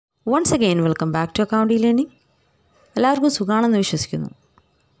Once again welcome back to accounting learning. എല്ലാവർക്കും സുഖമാണെന്ന് വിശ്വസിക്കുന്നു.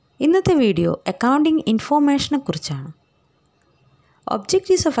 ഇന്നത്തെ വീഡിയോ അക്കൗണ്ടിംഗ് ഇൻഫോർമേഷനെ കുറിച്ചാണ്.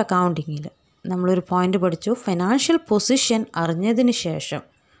 ഒബ്ജക്റ്റീവ്സ് ഓഫ് അക്കൗണ്ടിങ്ങിൽ നമ്മളൊരു പോയിൻ്റ് പഠിച്ചു. ഫൈനാൻഷ്യൽ പൊസിഷൻ അറിഞ്ഞതിന് ശേഷം,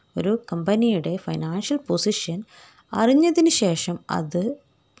 ഒരു കമ്പനിയുടെ ഫൈനാൻഷ്യൽ പൊസിഷൻ അറിഞ്ഞതിന് ശേഷം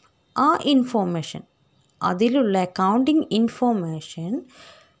ആ ഇൻഫോർമേഷൻ, അതിലുള്ള അക്കൗണ്ടിംഗ് ഇൻഫോർമേഷൻ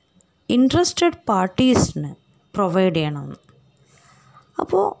ഇൻട്രസ്റ്റഡ് പാർട്ടീസിന് പ്രൊവൈഡ് ചെയ്യണമെന്ന്.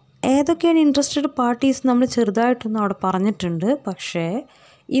 അപ്പോൾ ഏതൊക്കെയാണ് ഇൻട്രസ്റ്റഡ് പാർട്ടീസ് നമ്മൾ ചെറുതായിട്ടൊന്നും അവിടെ പറഞ്ഞിട്ടുണ്ട്. പക്ഷേ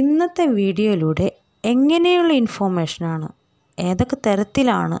ഇന്നത്തെ വീഡിയോയിലൂടെ എങ്ങനെയുള്ള ഇൻഫോർമേഷനാണ്, ഏതൊക്കെ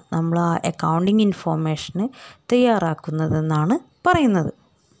തരത്തിലാണ് നമ്മൾ ആ അക്കൗണ്ടിങ് ഇൻഫോർമേഷന് തയ്യാറാക്കുന്നതെന്നാണ് പറയുന്നത്.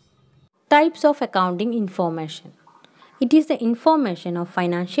 Types of accounting information. It is the information of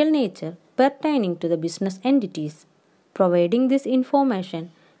financial nature pertaining to the business entities. Providing this information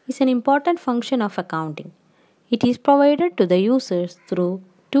is an important function of accounting. It is provided to the users through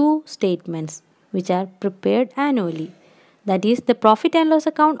two statements which are prepared annually, that is the profit and loss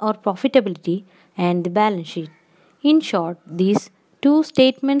account or profitability and the balance sheet. In short, these two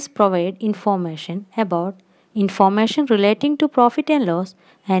statements provide information relating to profit and loss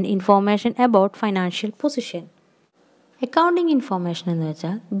and information about financial position. Accounting information എന്ന്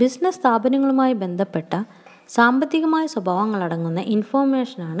വെച്ചാൽ business സ്ഥാപനങ്ങളുമായി ബന്ധപ്പെട്ട സാമ്പത്തികമായ സ്വഭാവങ്ങളടങ്ങുന്ന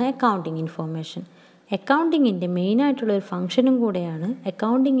ഇൻഫോർമേഷനാണ് accounting information. അക്കൗണ്ടിങ്ങിൻ്റെ മെയിനായിട്ടുള്ളൊരു ഫംഗ്ഷനും കൂടെയാണ്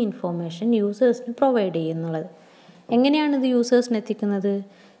accounting information യൂസേഴ്സിന് provide ചെയ്യുന്നുള്ളത്. എങ്ങനെയാണിത് യൂസേഴ്സിന് എത്തിക്കുന്നത്?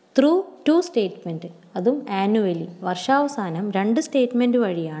 Through to statement, അതും annually, വർഷാവസാനം 2 statement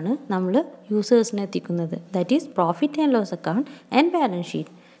വഴിയാണ് നമ്മൾ യൂസേഴ്സിന് എത്തിക്കുന്നത്. That is profit and loss account and balance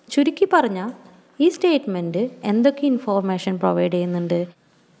sheet. ചുരുക്കി പറഞ്ഞാൽ ഈ സ്റ്റേറ്റ്മെൻറ്റ് എന്തൊക്കെ ഇൻഫോർമേഷൻ പ്രൊവൈഡ് ചെയ്യുന്നുണ്ട്?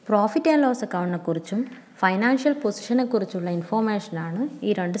 പ്രോഫിറ്റ് ആൻഡ് ലോസ് അക്കൗണ്ടിനെ കുറിച്ചും ഫൈനാൻഷ്യൽ പൊസിഷനെ കുറിച്ചുള്ള ഇൻഫോർമേഷനാണ് ഈ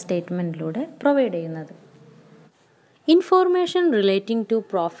 2 സ്റ്റേറ്റ്മെൻറ്റിലൂടെ പ്രൊവൈഡ് ചെയ്യുന്നത്. Information relating to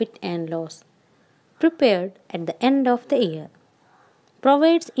profit and loss prepared at the end of the year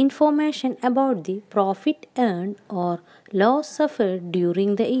provides information about the profit earned or loss suffered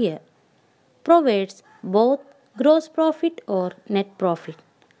during the year. Provides both gross profit or net profit.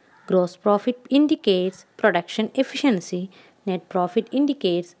 Gross profit indicates production efficiency. Net profit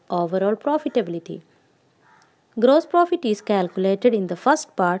indicates overall profitability. Gross profit is calculated in the first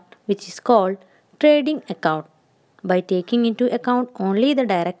part, which is called trading account, by taking into account only the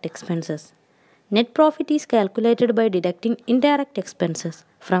direct expenses. Net profit is calculated by deducting indirect expenses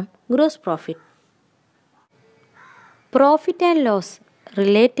from gross profit. Profit and loss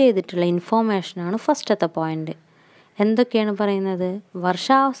relate ചെയ്തിട്ടുള്ള ഇൻഫോർമേഷനാണ് ഫസ്റ്റത്തെ point. എന്തൊക്കെയാണ് പറയുന്നത്?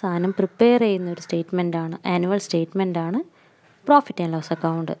 വർഷാവസാനം prepare ചെയ്യുന്ന ഒരു സ്റ്റേറ്റ്മെൻറ്റാണ്, annual സ്റ്റേറ്റ്മെൻറ്റാണ് profit and loss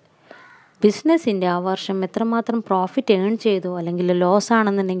account. ബിസിനസ്സിൻ്റെ ആ വർഷം എത്രമാത്രം പ്രോഫിറ്റ് ഏൺ ചെയ്തു, അല്ലെങ്കിൽ ലോസ്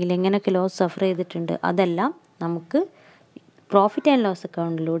ആണെന്നുണ്ടെങ്കിൽ എങ്ങനെയൊക്കെ ലോസ് സഫർ ചെയ്തിട്ടുണ്ട്, അതെല്ലാം നമുക്ക് പ്രോഫിറ്റ് ആൻഡ് ലോസ്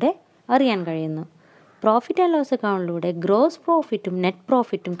അക്കൗണ്ടിലൂടെ അറിയാൻ കഴിയുന്നു. Profit and loss അക്കൗണ്ടിലൂടെ gross പ്രോഫിറ്റും net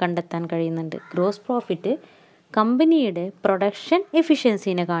പ്രോഫിറ്റും കണ്ടെത്താൻ കഴിയുന്നുണ്ട്. ഗ്രോസ് പ്രോഫിറ്റ് കമ്പനിയുടെ പ്രൊഡക്ഷൻ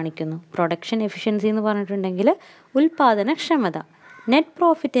എഫിഷ്യൻസീനെ കാണിക്കുന്നു. പ്രൊഡക്ഷൻ എഫിഷ്യൻസി എന്ന് പറഞ്ഞിട്ടുണ്ടെങ്കിൽ ഉൽപ്പാദനക്ഷമത. നെറ്റ്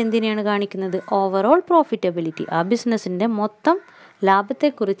പ്രോഫിറ്റ് എന്തിനെയാണ് കാണിക്കുന്നത്? ഓവറോൾ പ്രോഫിറ്റബിലിറ്റി, ആ ബിസിനസ്സിൻ്റെ മൊത്തം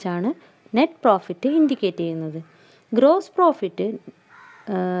ലാഭത്തെക്കുറിച്ചാണ് നെറ്റ് പ്രോഫിറ്റ് ഇൻഡിക്കേറ്റ് ചെയ്യുന്നത്. ഗ്രോസ് പ്രോഫിറ്റ്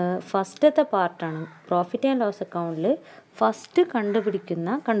ഫസ്റ്റത്തെ പാർട്ടാണ്. പ്രോഫിറ്റ് ആൻഡ് ലോസ് അക്കൗണ്ടിൽ ഫസ്റ്റ്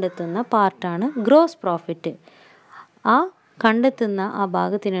കണ്ടെത്തുന്ന പാർട്ടാണ് ഗ്രോസ് പ്രോഫിറ്റ്. ആ കണ്ടെത്തുന്ന ആ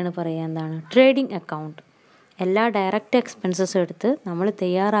ഭാഗത്തിനാണ് പറയുക എന്താണ്? Trading account. എല്ലാ ഡയറക്റ്റ് എക്സ്പെൻസസ് എടുത്ത് നമ്മൾ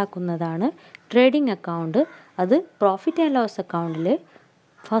തയ്യാറാക്കുന്നതാണ് ട്രേഡിംഗ് അക്കൗണ്ട്. അത് പ്രോഫിറ്റ് ആൻഡ് ലോസ് അക്കൗണ്ടിൽ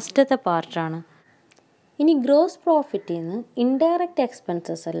ഫസ്റ്റത്തെ പാർട്ടാണ്. ഇനി ഗ്രോസ് പ്രോഫിറ്റിൽ നിന്ന് ഇൻഡയറക്റ്റ്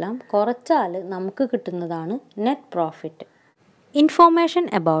എക്സ്പെൻസസ് എല്ലാം കുറച്ചാൽ നമുക്ക് കിട്ടുന്നതാണ് net profit. Information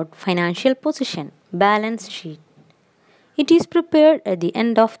about financial position, balance sheet. It is prepared at the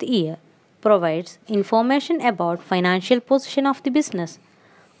end of the year. Provides information about financial position of the business,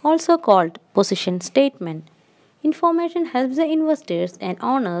 also called position statement. Information helps the investors and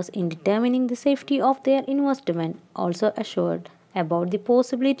owners in determining the safety of their investment, also assured about the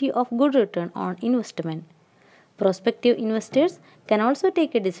possibility of good return on investment. Prospective investors can also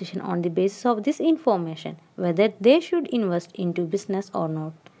take a decision on the basis of this information whether they should invest into business or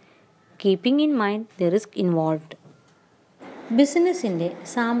not, keeping in mind the risk involved. ബിസിനസ്സിൻ്റെ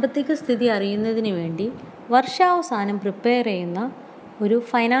സാമ്പത്തിക സ്ഥിതി അറിയുന്നതിന് വേണ്ടി വർഷാവസാനം prepare ചെയ്യുന്ന ഒരു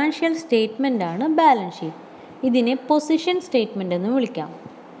financial സ്റ്റേറ്റ്മെൻറ്റാണ് balance sheet. ഇതിനെ position statement എന്ന് വിളിക്കാം.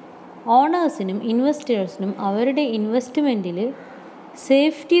 ഓണേഴ്സിനും ഇൻവെസ്റ്റേഴ്സിനും അവരുടെ ഇൻവെസ്റ്റ്മെൻറ്റിൽ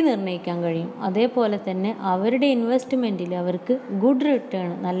സേഫ്റ്റി നിർണ്ണയിക്കാൻ കഴിയും. അതേപോലെ തന്നെ അവരുടെ ഇൻവെസ്റ്റ്മെൻറ്റിൽ അവർക്ക് ഗുഡ് റിട്ടേൺ,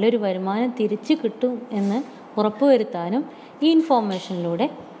 നല്ലൊരു വരുമാനം തിരിച്ച് കിട്ടും എന്ന് ഉറപ്പുവരുത്താനും ഈ ഇൻഫോർമേഷനിലൂടെ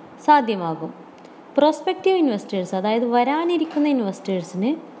സാധ്യമാകും. പ്രോസ്പെക്റ്റീവ് ഇൻവെസ്റ്റേഴ്സ്, അതായത് വരാനിരിക്കുന്ന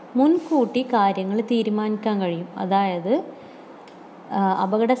ഇൻവെസ്റ്റേഴ്സിന് മുൻകൂട്ടി കാര്യങ്ങൾ തീരുമാനിക്കാൻ കഴിയും. അതായത്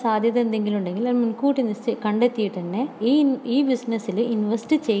അപകട സാധ്യത എന്തെങ്കിലും ഉണ്ടെങ്കിൽ അത് മുൻകൂട്ടി കണ്ടെത്തിയിട്ട് തന്നെ ഈ ബിസിനസ്സിൽ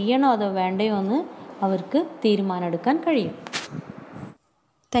ഇൻവെസ്റ്റ് ചെയ്യണോ അതോ വേണ്ടയോ എന്ന് അവർക്ക് തീരുമാനമെടുക്കാൻ കഴിയും.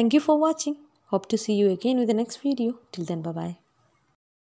 Thank you for watching. Hope to see you again with the next video. Till then, bye-bye.